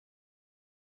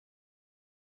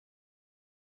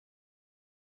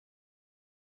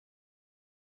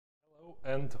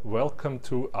Hello and welcome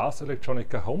to Ars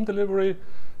Electronica Home Delivery.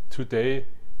 Today,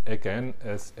 again,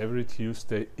 as every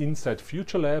Tuesday, Inside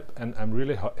Futurelab, and I'm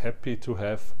really happy to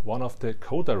have one of the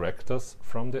co-directors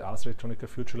from the Ars Electronica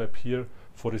Futurelab here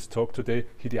for this talk today,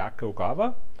 Hideaki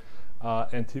Ogawa,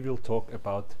 and he will talk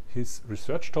about his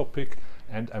research topic,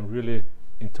 and I'm really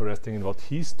interested in what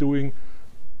he's doing.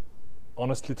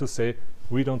 Honestly to say,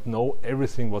 we don't know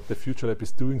everything what the Futurelab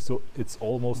is doing, so it's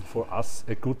almost for us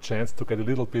a good chance to get a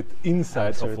little bit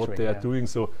insight of what they are doing.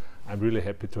 So I'm really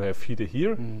happy to have Hide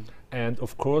here. And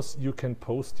of course, you can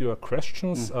post your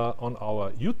questions on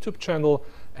our YouTube channel,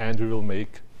 and we will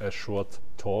make a short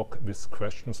talk with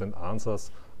questions and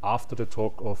answers after the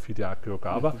talk of Hideaki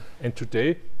Ogawa. And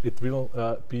today it will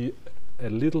be a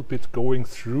little bit going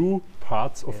through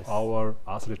parts of our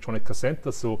Ars Electronica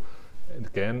Center. So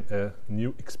again, a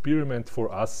new experiment for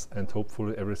us, and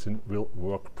hopefully everything will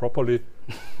work properly.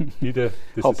 Hide, this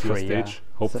is your stage,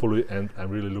 hopefully, and I'm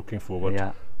really looking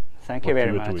forward. Thank you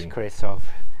very much, Christoph.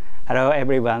 Hello,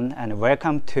 everyone, and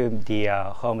welcome to the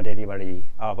home delivery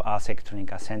of Ars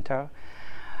Electronica Center.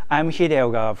 I'm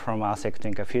Hideaki Ogawa from Ars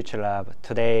Electronica Futurelab.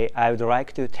 Today, I would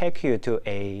like to take you to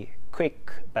a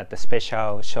quick but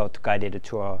special short guided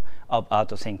tour of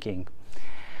art thinking.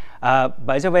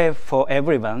 By the way, for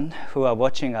everyone who are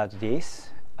watching at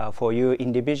this, for you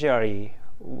individually,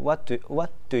 what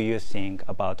do you think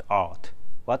about art?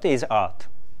 What is art?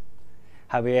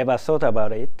 Have you ever thought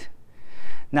about it?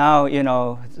 Now, you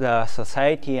know, the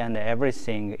society and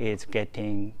everything is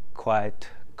getting quite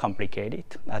complicated,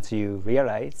 as you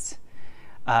realize.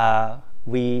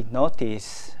 We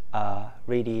notice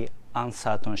really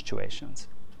uncertain situations.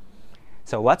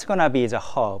 So what's going to be the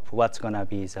hope, what's going to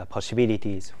be the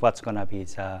possibilities, what's going to be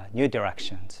the new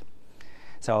directions.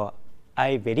 So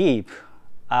I believe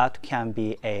art can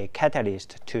be a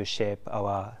catalyst to shape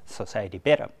our society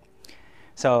better.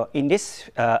 So in this,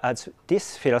 as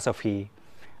this philosophy,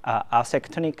 Ars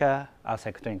Electronica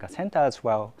Center as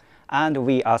well, and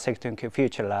we Ars Electronica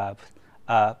Futurelab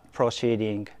are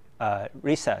proceeding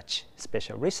research,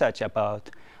 special research about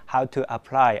how to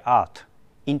apply art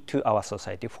into our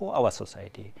society, for our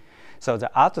society. So the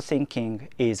art thinking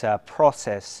is a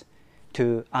process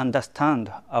to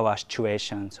understand our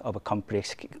situations of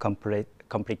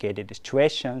complicated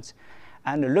situations,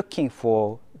 and looking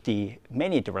for the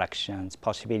many directions,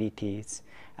 possibilities,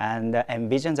 and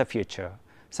envision the future.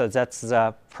 So that's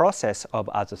the process of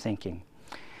art thinking.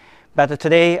 But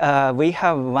today we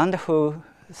have a wonderful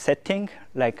setting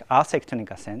like Ars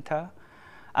Electronica Center.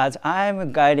 As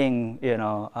I'm guiding, you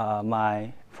know,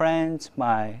 my friends,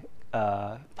 my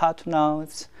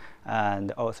partners,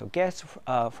 and also guests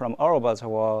from all over the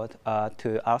world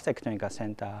to Ars Electronica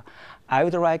Center, I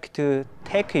would like to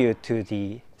take you to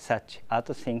the such art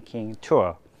thinking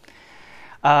tour.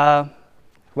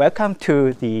 Welcome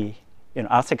to the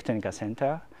Ars Electronica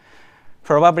Center.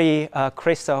 Probably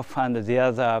Christoph and the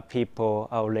other people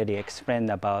already explained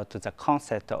about the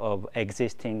concept of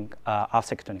existing Ars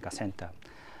Electronica Center.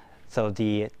 So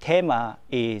the theme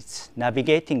is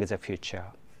navigating the future.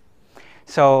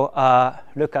 So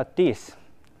look at this.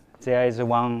 There is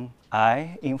one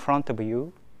eye in front of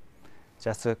you.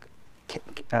 Just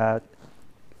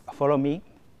follow me.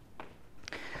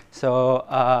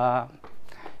 So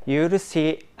you'll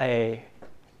see a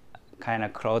kind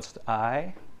of closed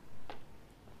eye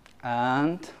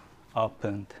and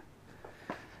opened.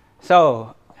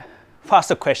 So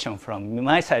first question from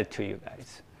my side to you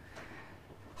guys.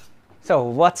 So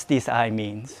what's this eye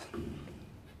means?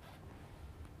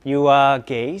 You are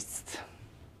gazed,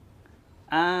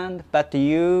 but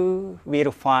you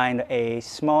will find a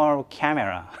small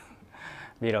camera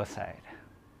below side.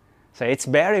 So it's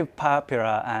very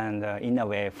popular and in a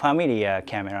way familiar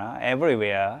camera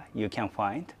everywhere you can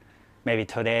find. Maybe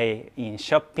today in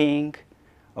shopping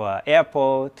or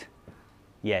airport.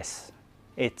 Yes,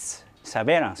 it's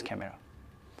surveillance camera.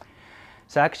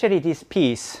 So actually this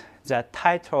piece, the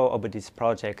title of this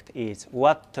project is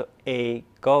What a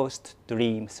Ghost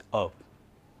Dreams of.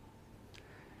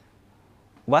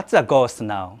 What's a ghost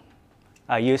now?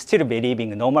 Are you still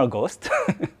believing normal ghost?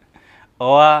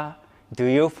 Or do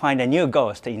you find a new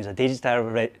ghost in the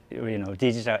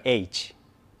digital age?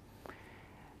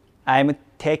 I'm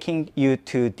taking you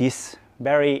to this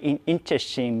very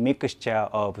interesting mixture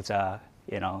of the,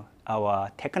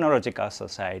 our technological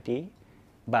society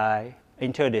by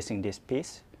introducing this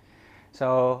piece.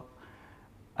 So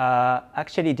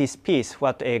actually this piece,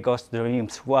 What a Ghost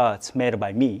Dreams, was made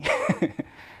by me.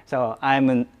 So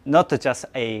I'm not just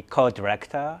a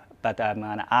co-director, but I'm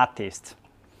an artist.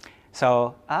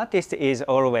 So artist is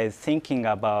always thinking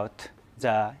about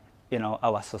the,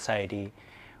 our society.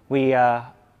 We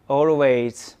are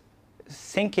always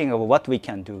thinking of what we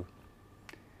can do.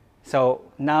 So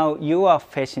now you are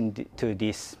facing to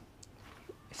this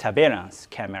surveillance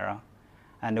camera,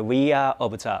 and we are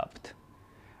observed.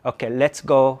 Okay, let's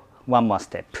go one more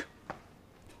step.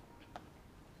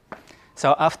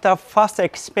 So after first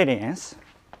experience,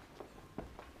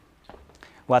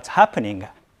 what's happening?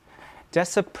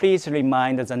 Just please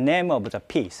remind the name of the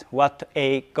piece, what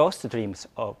a ghost dreams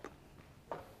of.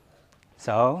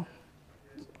 So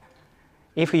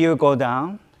if you go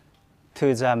down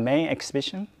to the main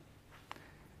exhibition,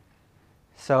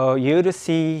 so you'll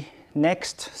see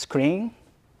next screen.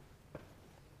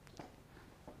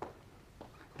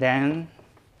 Then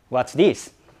what's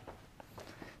this?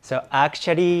 So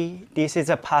actually, this is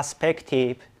a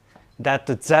perspective that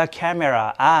the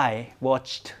camera eye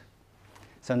watched.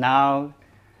 So now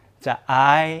the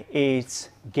eye is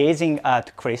gazing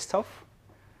at Christoph,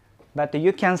 but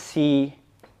you can see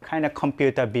kind of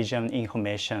computer vision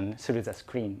information through the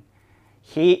screen.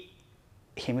 He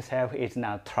himself is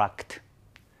now tracked.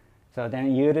 So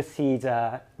then you'll see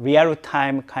the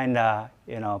real-time kind of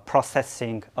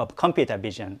processing of computer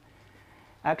vision.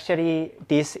 Actually,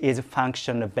 this is a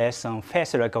function based on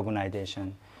face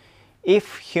recognition.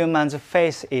 If human's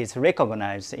face is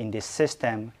recognized in this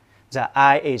system, the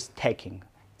eye is taking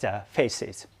the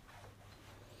faces.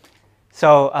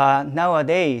 So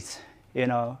nowadays,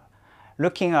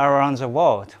 looking around the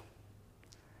world,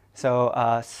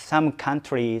 so some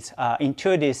countries are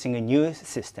introducing new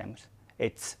systems.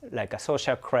 It's like a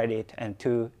social credit and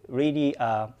to really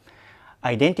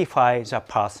identify the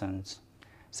persons.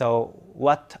 So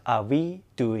what are we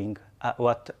doing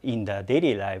what in the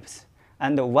daily lives,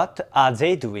 and what are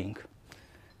they doing?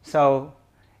 So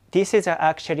this is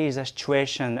actually the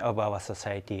situation of our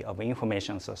society, of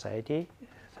information society.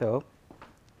 So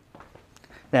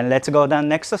then let's go down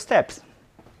next steps.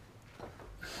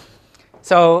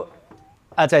 So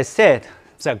as I said,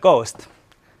 the ghost,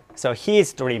 so he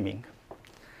is dreaming.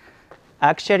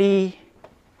 Actually,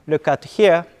 look at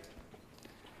here,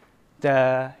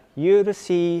 you'll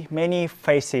see many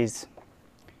faces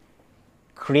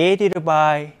created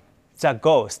by the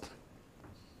ghost.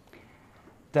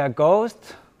 The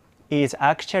ghost is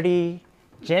actually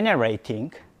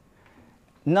generating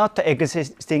not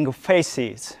existing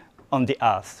faces on the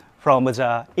Earth from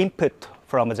the input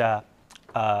from the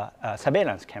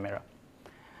surveillance camera.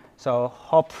 So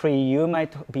hopefully you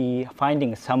might be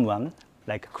finding someone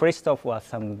like Christoph or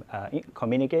some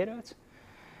communicators.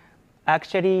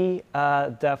 Actually,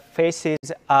 the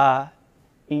faces are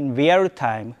in real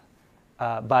time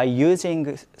by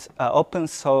using open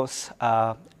source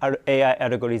AI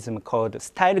algorithm called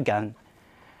StyleGAN.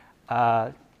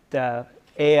 The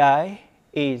AI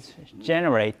is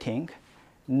generating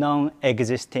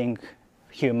non-existing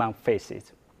human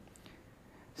faces.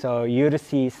 So you'll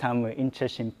see some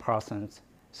interesting persons.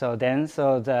 So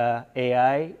the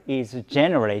AI is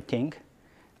generating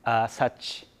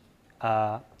such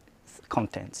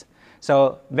contents.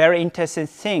 So very interesting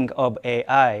thing of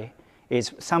AI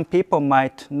is some people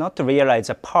might not realize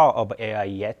the power of AI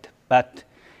yet, but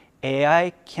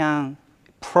AI can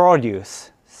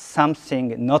produce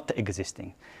something not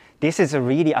existing. This is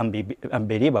really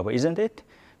unbelievable, isn't it?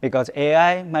 Because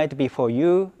AI might be for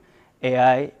you,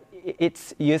 AI,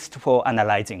 it's used for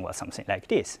analyzing or something like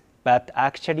this. But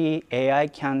actually, AI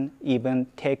can even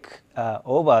take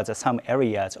over some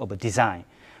areas of design.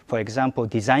 For example,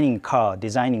 designing cars,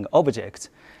 designing objects.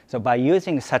 So by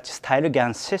using such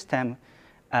StyleGAN system,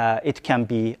 it can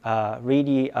be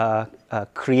really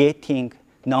creating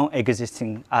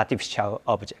non-existing artificial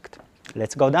object.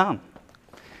 Let's go down.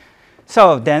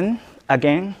 So then,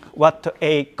 again, what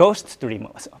a ghost dream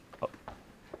was.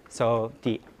 So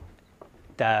the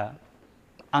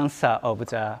answer of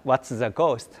what's the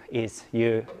ghost is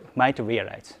you might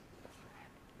realize.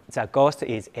 The ghost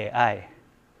is AI.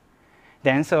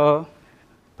 Then so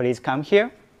please come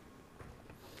here.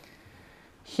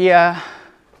 Here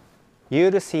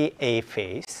you'll see a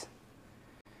face.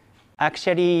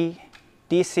 Actually,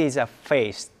 this is a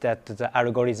face that the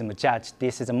algorithm judged.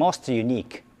 This is the most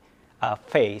unique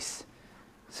face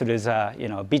through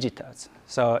the visitors.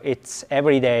 So it's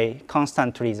every day,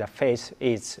 constantly the face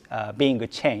is being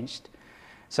changed.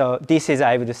 So this is,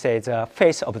 I would say, the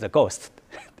face of the ghost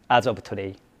as of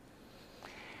today.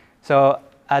 So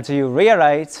as you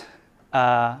realize,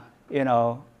 AI,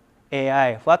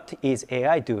 what is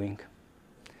AI doing?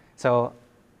 So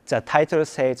the title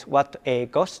says what a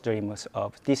ghost dreams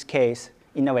of. This case,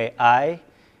 in a way, I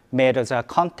made the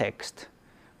context.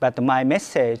 But my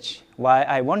message, why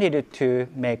I wanted to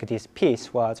make this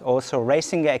piece, was also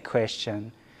raising a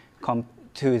question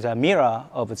to the mirror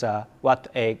of what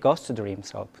a ghost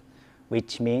dreams of,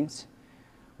 which means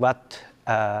what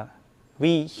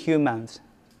we humans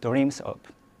dreams of.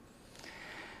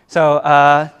 So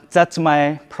that's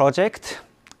my project,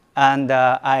 and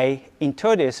I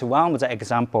introduced one of the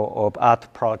example of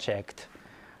art project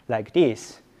like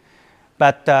this.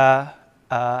 But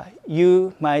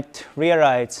you might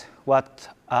realize what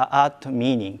art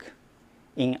meaning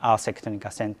in Ars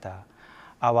Electronica Center.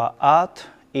 Our art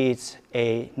is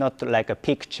not like a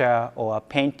picture or a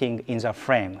painting in the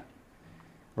frame.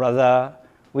 Rather,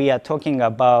 we are talking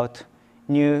about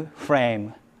new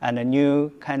frame and a new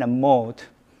kind of mode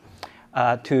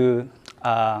to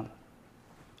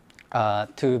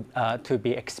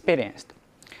be experienced.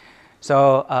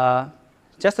 So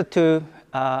just to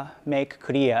make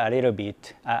clear a little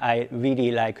bit, I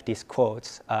really like these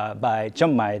quotes by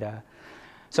John Maeda.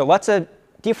 So what's the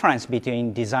difference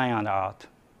between design and art?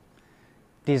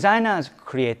 Designers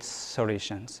create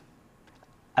solutions.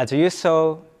 As you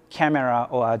saw, camera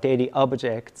or daily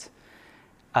objects,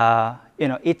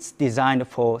 it's designed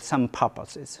for some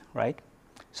purposes, right?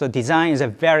 So design is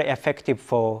very effective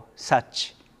for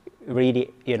such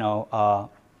really,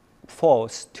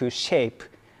 force to shape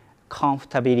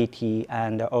comfortability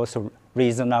and also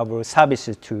reasonable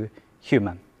services to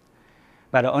human.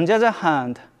 But on the other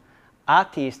hand,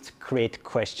 artists create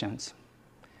questions.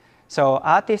 So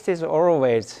artists is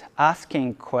always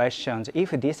asking questions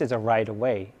if this is the right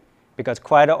way, because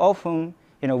quite often,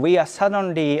 we are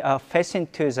suddenly facing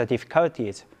to the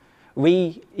difficulties.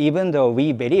 Even though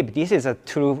we believe this is a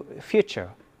true future,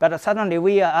 but suddenly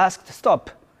we are asked, stop,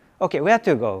 okay, where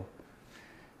to go?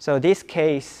 So this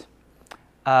case,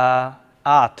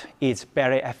 art is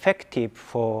very effective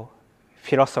for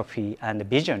philosophy and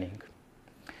visioning.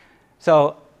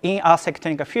 So in Ars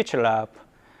Electronica Futurelab,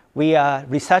 we are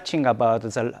researching about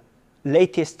the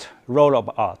latest role of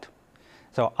art.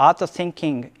 So art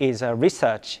thinking is a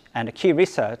research and key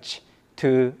research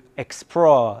to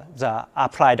explore the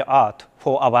applied art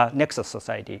for our next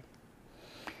society.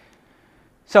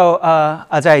 So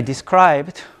as I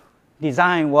described,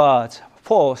 design was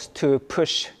forced to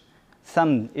push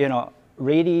some,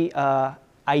 really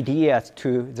ideas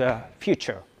to the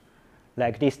future,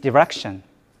 like this direction.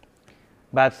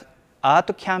 But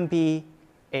art can be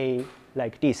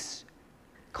like this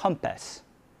compass.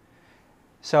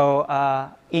 So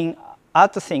in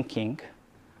art thinking,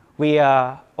 we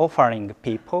are offering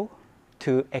people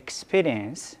to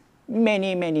experience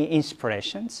many, many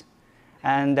inspirations.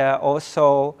 And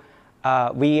also,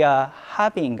 we are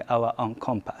having our own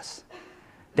compass.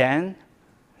 Then,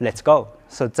 let's go.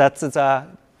 So that's the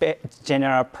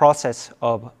general process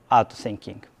of art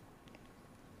thinking.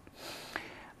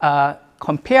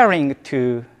 Comparing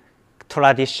to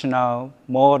traditional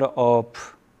mode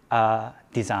of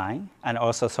design and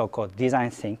also so-called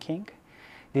design thinking.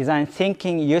 Design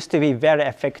thinking used to be very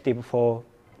effective for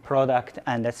product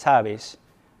and service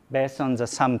based on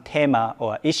some theme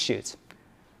or issues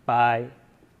by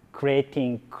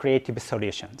creating creative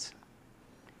solutions.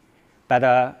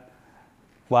 But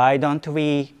why don't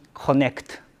we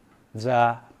connect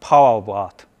the power of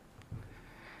art?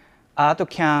 Art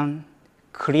can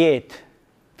create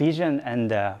vision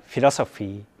and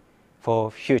philosophy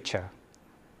for future,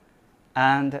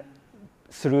 and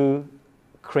through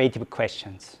creative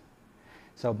questions.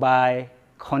 So by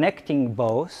connecting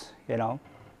both,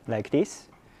 like this,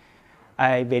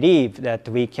 I believe that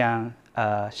we can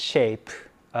shape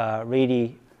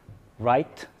really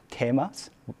right themes,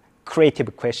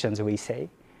 creative questions we say.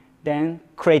 Then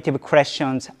creative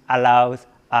questions allows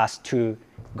us to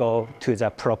go to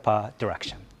the proper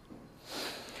direction.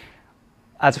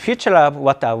 As Futurelab,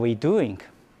 what are we doing?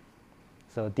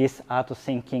 So this art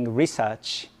thinking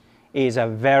research is a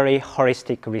very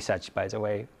holistic research, by the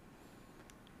way.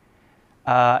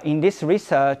 In this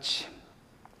research,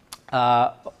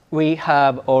 we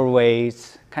have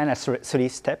always kind of three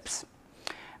steps.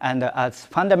 And as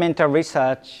fundamental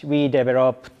research, we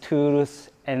develop tools,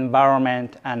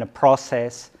 environment, and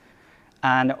process,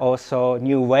 and also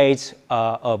new ways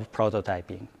of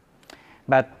prototyping.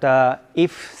 But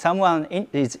if someone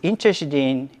is interested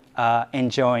in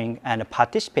enjoying and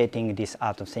participating in this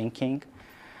art thinking,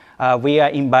 we are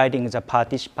inviting the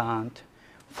participant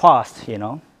first,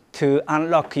 to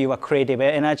unlock your creative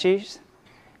energies,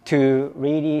 to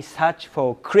really search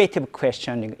for creative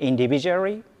questioning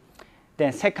individually.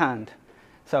 Then second,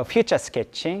 so future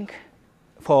sketching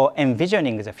for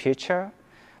envisioning the future,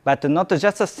 but not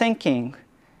just thinking.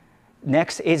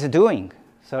 Next is doing.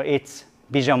 So it's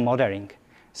vision modeling,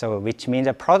 so which means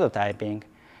prototyping.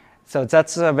 So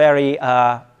that's a very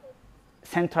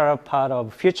central part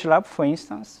of Futurelab, for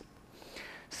instance.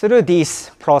 through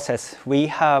this process, we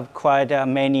have quite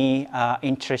many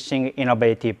interesting,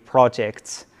 innovative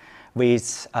projects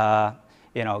with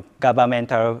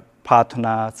governmental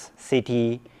partners,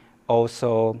 city,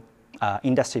 also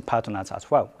industry partners as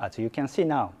well, as you can see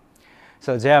now.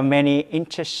 So there are many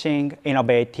interesting,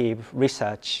 innovative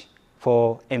research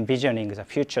for envisioning the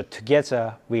future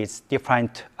together with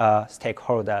different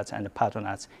stakeholders and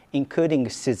partners, including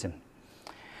citizens.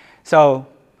 So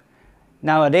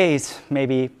nowadays,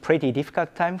 maybe pretty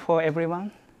difficult time for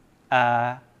everyone,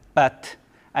 but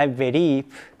I believe,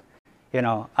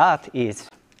 art is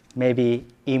maybe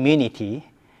immunity,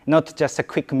 not just a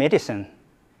quick medicine,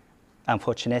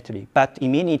 unfortunately, but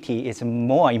immunity is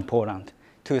more important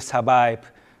to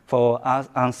survive for an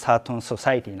uncertain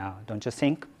society now, don't you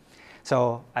think?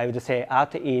 So I would say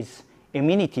art is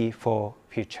immunity for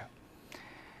future.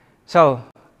 So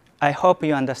I hope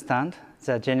you understand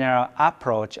the general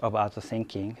approach of art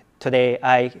thinking. Today,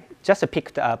 I just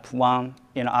picked up one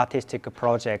artistic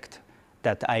project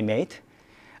that I made,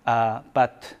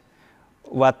 but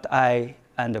what I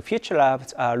and the Future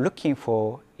Labs are looking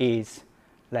for is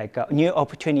like a new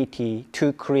opportunity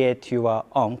to create your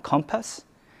own compass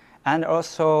and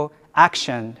also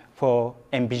action for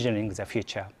envisioning the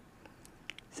future.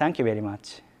 Thank you very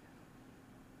much.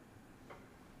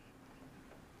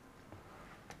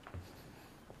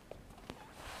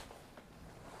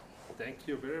 Thank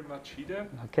you very much,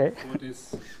 Hide, for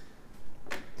this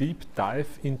deep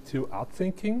dive into art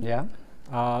thinking. Yeah.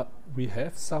 We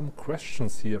have some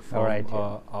questions here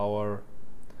from our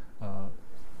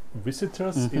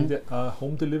visitors in the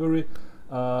home delivery.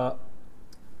 Art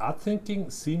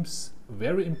thinking seems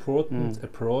very important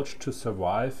approach to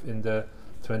survive in the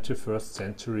 21st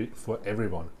century for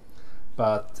everyone.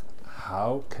 But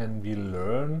how can we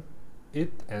learn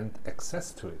it and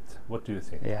access to it? What do you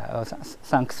think? Yeah,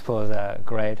 thanks for the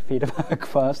great feedback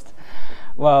first.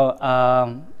 Well,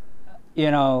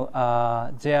 there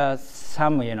are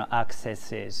some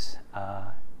accesses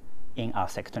in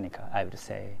Ars Electronica, I would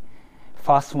say.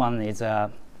 First one is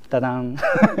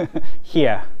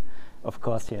here. Of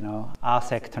course, Ars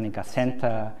Electronica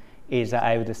Center is,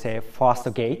 I would say,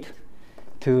 first gate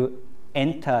to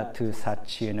enter to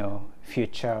such,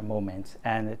 future moments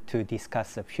and to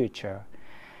discuss the future.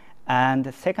 And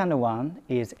the second one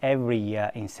is every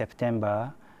year in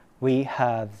September, we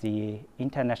have the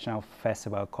international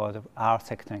festival called Ars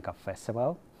Electronica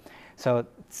Festival. So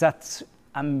that's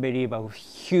unbelievable,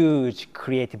 huge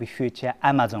creative future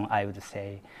Amazon, I would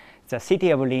say. The city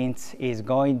of Linz is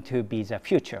going to be the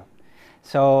future.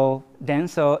 So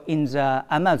in the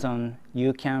Amazon,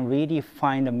 you can really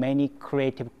find many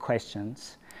creative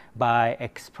questions by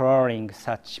exploring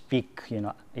such big,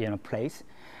 place.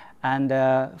 And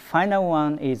the final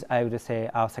one is, I would say,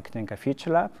 Ars Electronica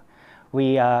Futurelab.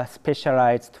 We are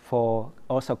specialized for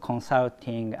also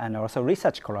consulting and also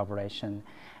research collaboration.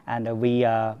 And we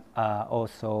are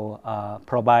also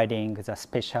providing the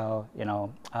special,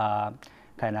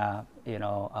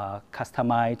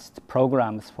 customized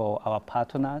programs for our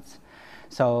partners.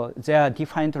 So there are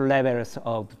different levels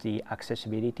of the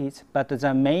accessibilities, but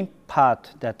the main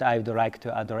part that I would like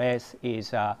to address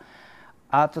is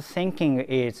art thinking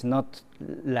is not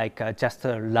like just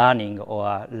a learning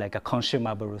or like a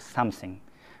consumable something.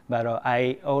 But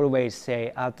I always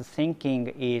say art thinking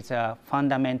is a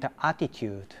fundamental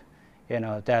attitude,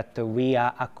 that we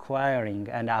are acquiring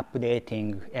and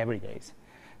updating every day.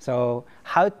 So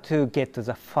how to get to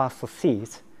the first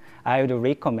seeds? I would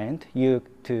recommend you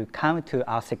to come to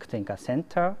Ars Electronica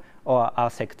Center or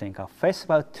Ars Electronica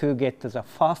Festival to get to the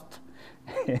first,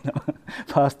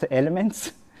 first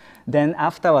elements. Then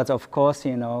afterwards, of course,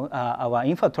 our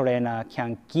info trainer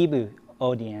can give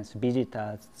audience,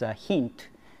 visitors, the hint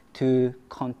to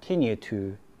continue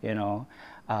to,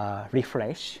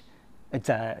 refresh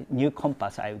the new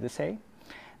compass, I would say.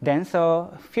 Then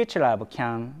so Futurelab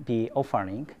can be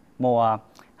offering more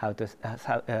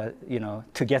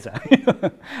together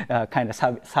kind of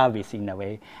service in a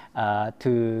way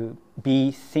to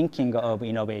be thinking of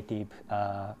innovative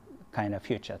kind of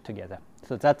future together.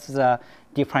 So that's the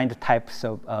different types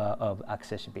of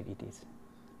accessibilities.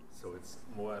 So it's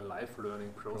more a life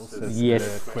learning process.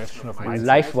 Yes, a question of mindset.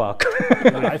 Life work.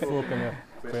 Life work and a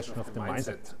question of the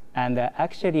mindset. And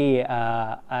actually,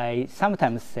 I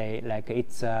sometimes say like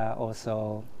it's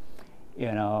also,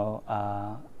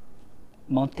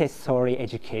 Montessori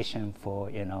education for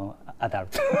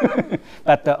adults,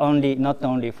 but not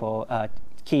only for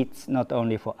kids, not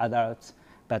only for adults,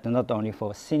 but not only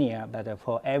for senior, but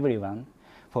for everyone.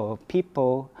 For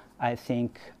people, I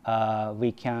think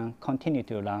we can continue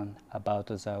to learn about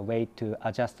the way to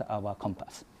adjust our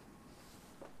compass.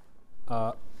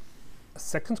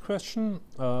 Second question,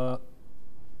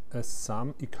 as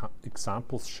some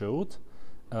examples showed,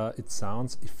 it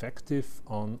sounds effective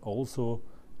on also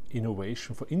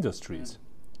innovation for industries.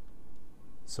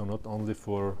 So not only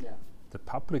for the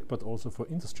public, but also for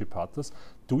industry partners.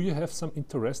 Do you have some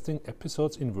interesting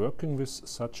episodes in working with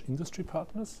such industry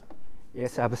partners?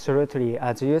 Yes, absolutely.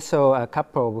 As you saw a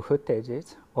couple of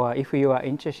footages, or if you are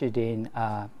interested in,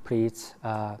 please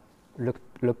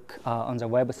look on the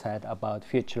website about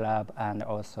Futurelab and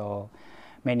also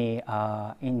many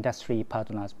industry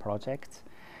partners projects.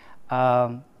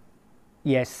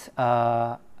 Yes,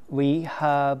 we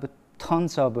have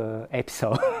tons of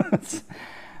episodes,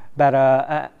 but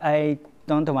I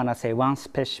don't want to say one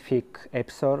specific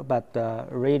episode, but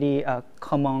really a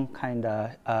common kind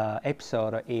of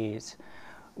episode is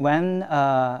when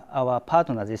our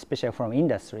partners, especially from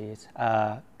industries,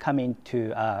 coming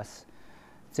to us,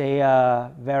 they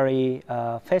are very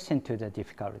facing to the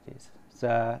difficulties.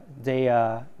 So they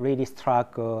really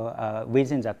struggle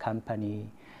within the company,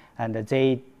 and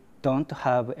they don't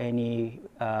have any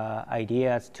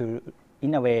ideas to,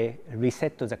 in a way,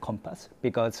 reset to the compass,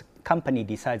 because company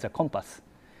decides the compass.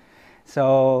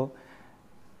 So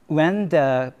when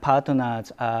the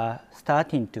partners are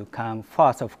starting to come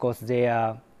first, of course, they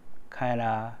are kind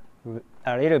of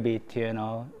a little bit,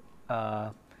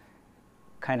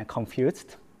 kind of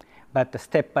confused. But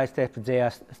step by step, they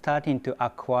are starting to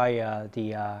acquire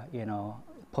the,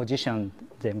 position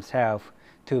themselves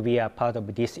to be a part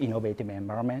of this innovative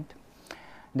environment.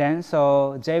 Then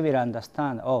so they will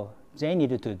understand, oh, they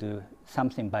need to do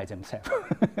something by themselves.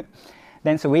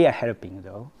 Then so we are helping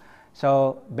though.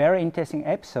 So very interesting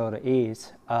episode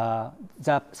is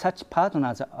that such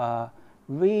partners are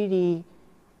really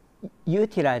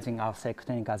utilizing Ars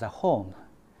Electronica as a home.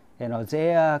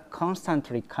 They are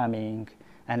constantly coming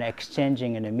and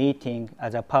exchanging and meeting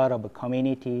as a part of a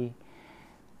community,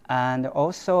 and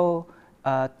also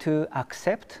to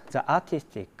accept the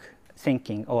artistic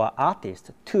thinking or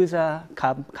artist to the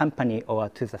company or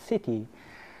to the city.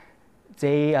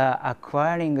 They are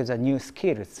acquiring the new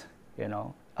skills,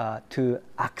 to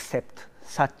accept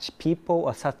such people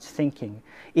or such thinking.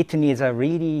 It needs a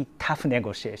really tough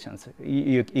negotiations,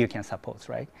 you can suppose,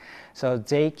 right? So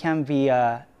they can be,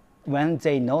 when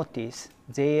they notice,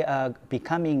 they are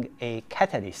becoming a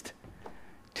catalyst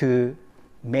to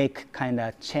make kind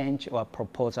of change or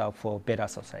proposal for better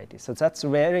society. So that's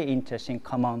very interesting,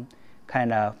 common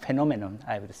kind of phenomenon,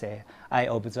 I would say, I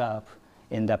observe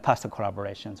in the past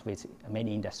collaborations with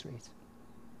many industries.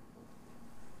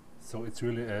 So it's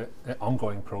really an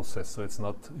ongoing process. So it's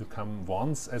not you come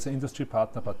once as an industry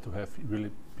partner, but to have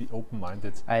really be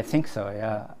open-minded. I think so,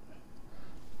 yeah.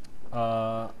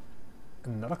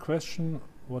 Another question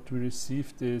what we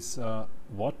received is,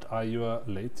 what are your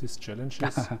latest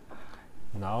challenges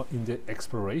now in the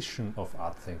exploration of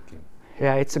art thinking?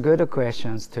 Yeah, it's a good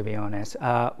question, to be honest.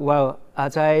 Well,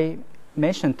 as I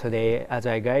mentioned today, as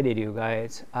I guided you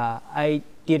guys, I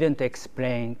didn't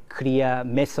explain clear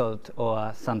method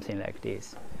or something like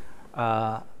this.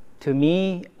 To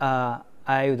me,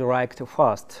 I would like to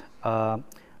first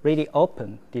really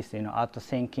open this, art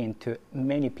thinking to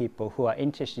many people who are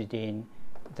interested in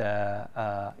the,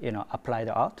 applied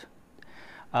art.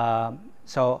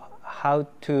 So how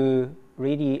to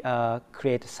really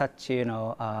create such,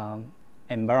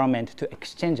 environment to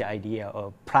exchange idea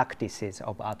or practices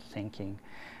of art thinking.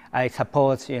 I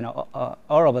suppose, all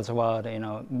over the world,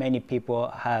 many people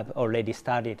have already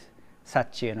started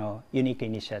such, unique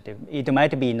initiative. It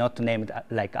might be not named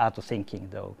like art thinking,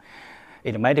 though.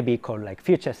 It might be called like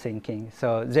future thinking.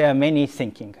 So there are many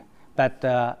thinking. But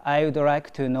I would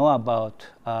like to know about,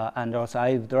 and also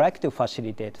I would like to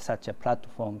facilitate such a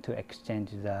platform to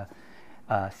exchange the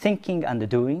thinking and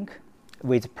doing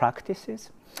with practices.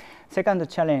 Second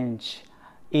challenge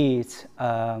is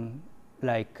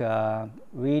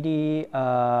really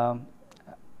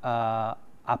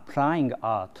applying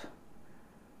art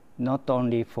not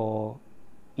only for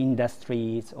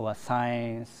industries or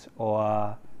science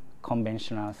or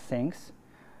conventional things.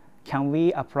 Can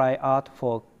we apply art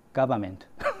for government?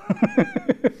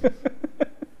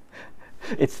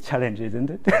 It's a challenge, isn't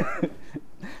it?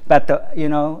 But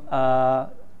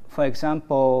for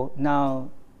example, now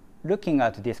looking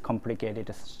at these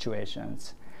complicated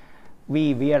situations,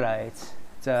 we realize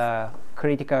the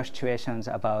critical situations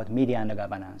about media and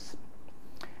governance.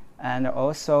 And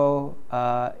also,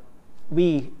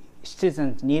 we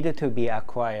citizens need to be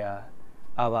acquire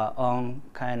our own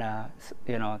kind of,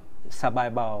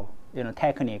 survival,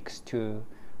 techniques to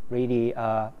really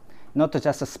not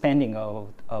just spending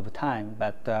of time,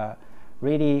 but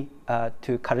really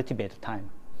to cultivate time.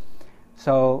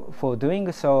 So for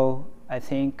doing so, I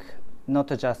think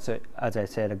not just, as I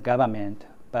said, government,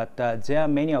 but there are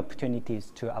many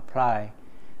opportunities to apply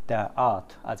the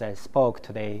art, as I spoke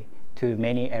today, to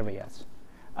many areas.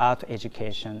 Art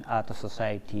education, art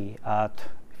society, art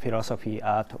philosophy,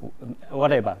 art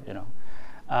whatever, you know.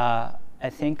 I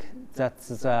think that's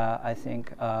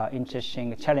the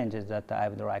interesting challenges that I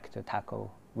would like to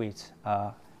tackle with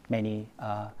many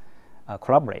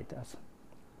collaborators.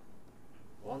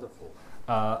 Wonderful.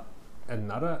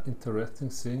 Another interesting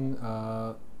thing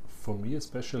for me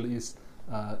especially is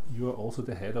you are also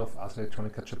the head of Ars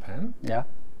Electronica Japan. Yeah.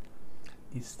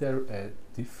 Is there a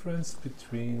difference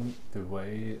between the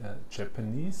way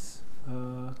Japanese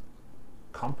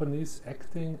companies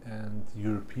acting and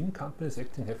European companies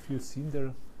acting? Have you seen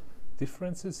their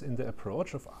differences in the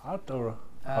approach of art, or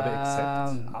how they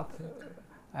accept art?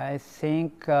 I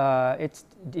think it's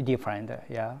different,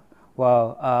 yeah.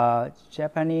 Well,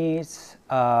 Japanese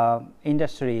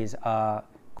industries are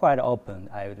quite open,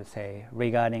 I would say,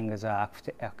 regarding the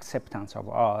acceptance of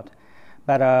art.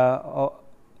 But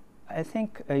I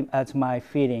think, as my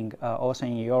feeling, also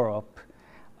in Europe,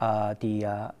 they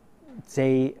are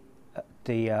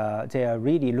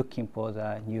really looking for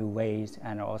the new ways,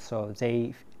 and also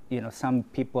they, some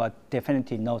people are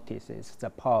definitely notices the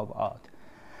power of art.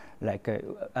 Like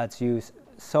as you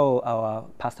saw our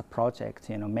past projects,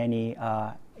 many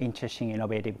interesting,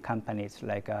 innovative companies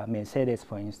like Mercedes,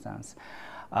 for instance,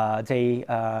 they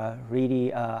really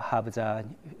have the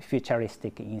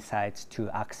futuristic insights to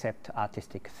accept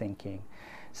artistic thinking.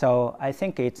 So I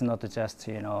think it's not just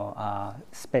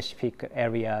specific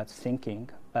area thinking,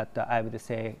 but I would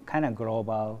say kind of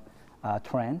global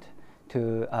trend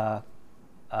to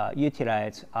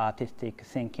utilize artistic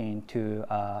thinking to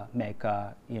make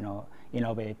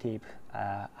innovative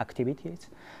activities.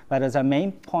 But the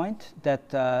main point that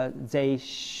they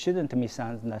shouldn't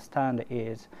misunderstand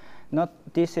is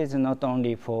this is not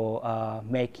only for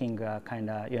making kind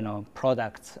of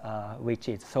products which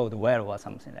is sold well or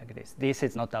something like this. This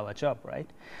is not our job, right?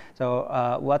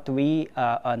 So what we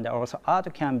and also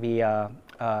art can be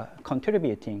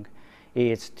contributing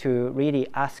is to really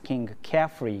asking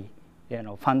carefully,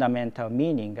 fundamental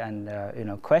meaning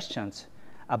and questions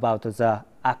about the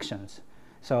actions.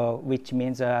 So which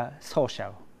means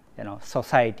social,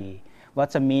 society.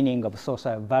 What's the meaning of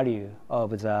social value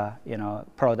of the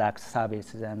products,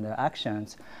 services, and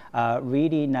actions are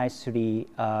really nicely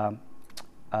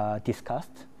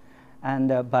discussed.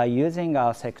 And by using our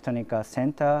Ars Electronica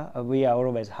Center, we are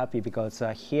always happy because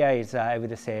here is, I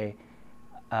would say,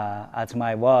 as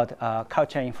my word,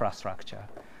 culture infrastructure.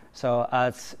 So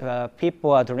as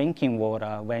people are drinking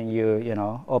water when you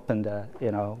open the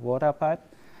water pipe,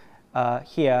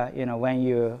 here when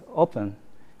you open,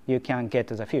 you can get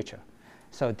to the future.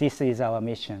 So this is our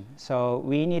mission. So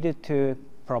we needed to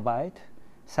provide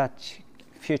such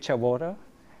future water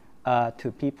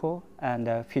to people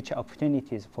and future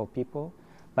opportunities for people.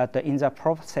 But in the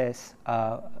process,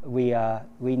 we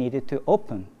needed to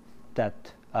open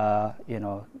that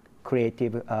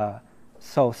creative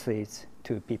sources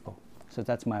to people. So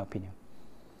that's my opinion.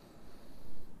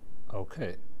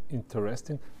 Okay,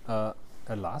 interesting. A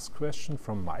last question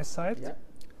from my side.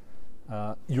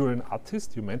 Yeah. You're an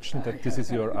artist. You mentioned that this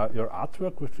is your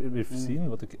artwork, which we've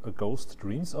seen, what a ghost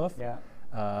dreams of.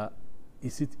 Yeah.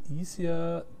 Is it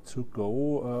easier to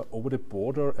go over the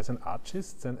border as an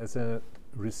artist than as a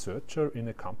researcher in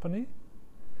a company?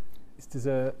 Is this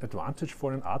an advantage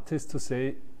for an artist to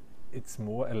say it's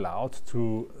more allowed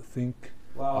to think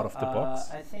out of the box?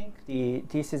 I think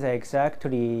this is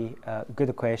exactly a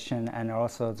good question, and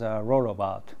also the role of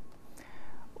art.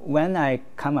 When I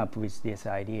come up with this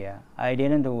idea, I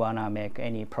didn't want to make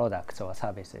any products or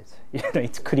services.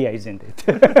 It's clear, isn't it?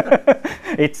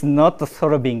 It's not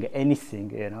solving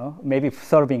anything, maybe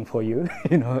solving for you,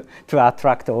 to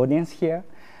attract the audience here.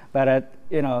 But,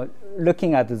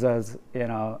 looking at those,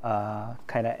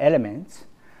 kind of elements,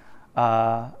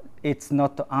 it's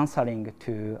not answering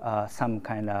to some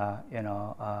kind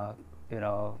of,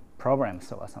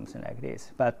 problems or something like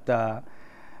this. But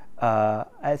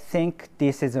I think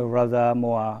this is a rather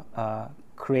more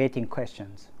creating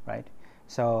questions, right?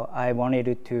 So I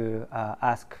wanted to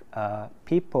ask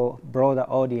people, broader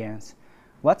audience,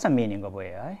 what's the meaning of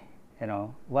AI?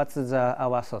 What's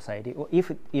our society?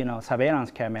 If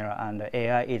surveillance camera and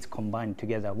AI is combined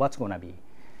together, what's going to be?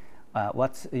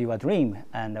 What's your dream,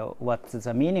 and what's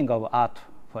the meaning of art,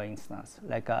 for instance?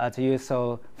 Like as you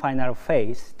saw, Final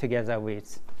Face together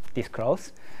with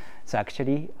Disclose. So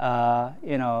actually,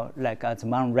 like as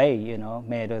Man Ray,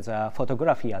 made the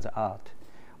photography as art.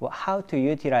 Well, how to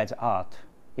utilize art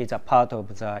is a part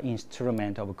of the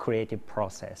instrument of creative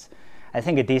process. I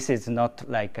think this is not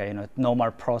like a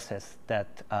normal process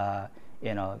that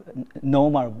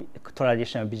normal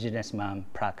traditional businessman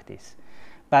practice.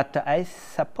 But I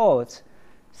suppose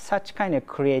such kind of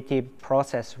creative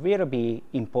process will be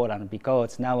important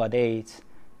because nowadays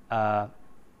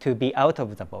to be out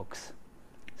of the box.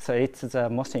 So it's the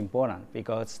most important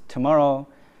because tomorrow,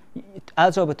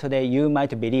 as of today, you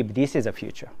might believe this is the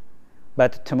future,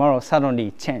 but tomorrow suddenly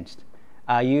it changed.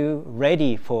 Are you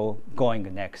ready for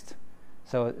going next?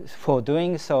 So for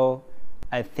doing so,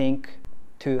 I think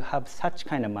to have such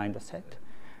kind of mindset,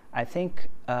 I think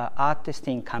artist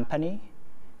in company,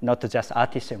 not just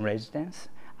artist in residence,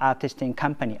 artist in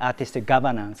company, artist in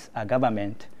governance,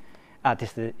 government,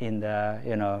 artist in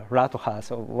the rat house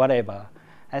or whatever.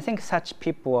 I think such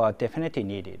people are definitely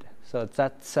needed. So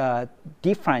that's a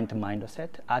different mindset,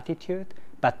 attitude,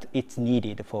 but it's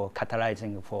needed for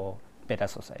catalyzing for better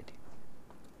society.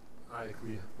 I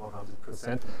agree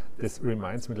 100%. This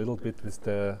reminds me a little bit with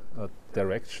the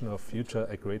direction of future,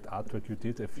 a great artwork you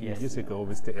did a few years ago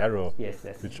with the arrow,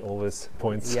 which always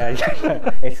points.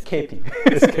 Escaping.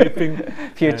 Escaping.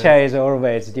 Future is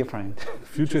always different.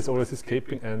 Future is always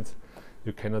escaping, and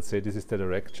you cannot say this is the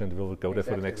direction, we will go there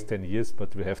for the next 10 years,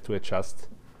 but we have to adjust.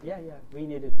 We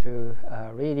needed to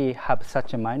really have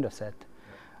such a mindset.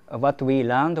 What we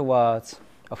learned was,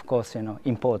 of course,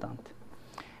 important.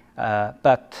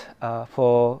 But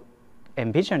for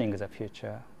envisioning the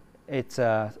future, it's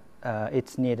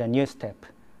need a new step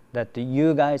that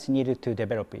you guys needed to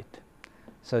develop it.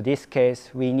 So this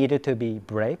case, we needed to be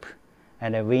brave,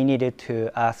 and we needed to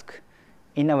ask,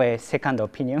 in a way, second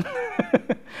opinion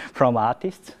from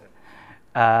artists.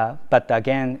 But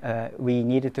again, we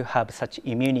needed to have such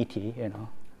immunity,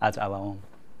 as our own.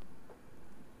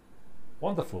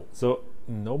 Wonderful. So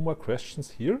no more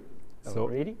questions here. So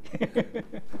really?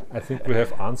 I think we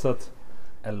have answered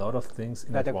a lot of things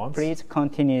in advance. Please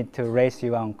continue to raise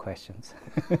your own questions.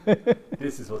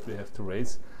 This is what we have to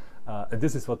raise. And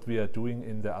this is what we are doing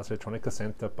in the Ars Electronica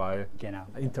Center by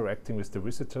interacting with the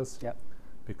visitors.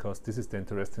 Because this is the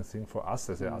interesting thing for us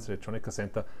as a Ars Electronica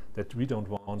Center, that we don't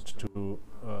want to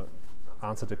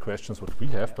answer the questions what we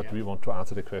have, but we want to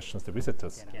answer the questions the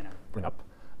visitors bring up.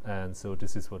 And so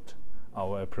this is what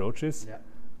our approach is.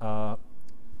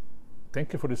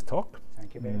 Thank you for this talk.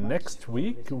 Thank you very much. Next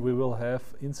week we will have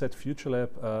Inside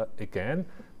Futurelab again.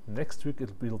 Next week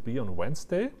it will be on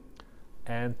Wednesday,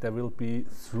 and there will be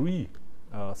 3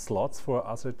 slots for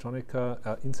Ars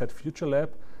Electronica Inside Futurelab.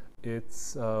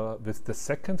 It's with the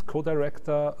second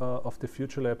co-director of the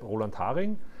Futurelab, Roland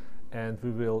Haring, and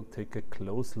we will take a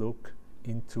close look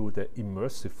into the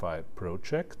Immersify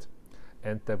project.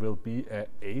 And there will be a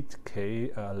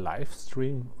 8K live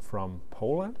stream from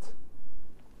Poland.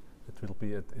 It will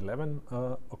be at 11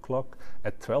 o'clock.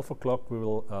 At 12 o'clock we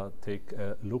will take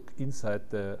a look inside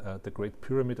the Great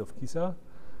Pyramid of Giza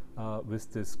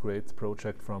with this great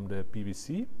project from the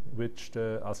BBC, which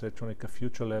the Ars Electronica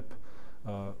Futurelab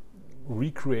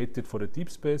recreated for the deep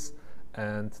space.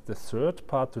 And the third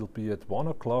part will be at 1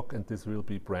 o'clock, and this will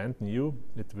be brand new.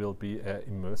 It will be an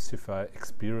Immersify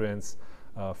experience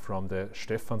from the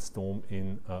Stephansdom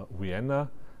in Vienna.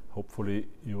 Hopefully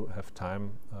you have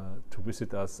time to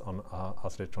visit us on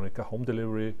Ars Electronica home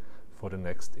delivery for the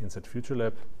next Inside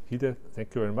Futurelab. Hide,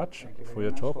 thank you very much for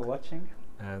your talk. For watching.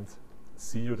 And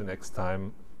see you the next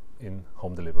time in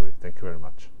home delivery. Thank you very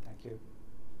much. Thank you.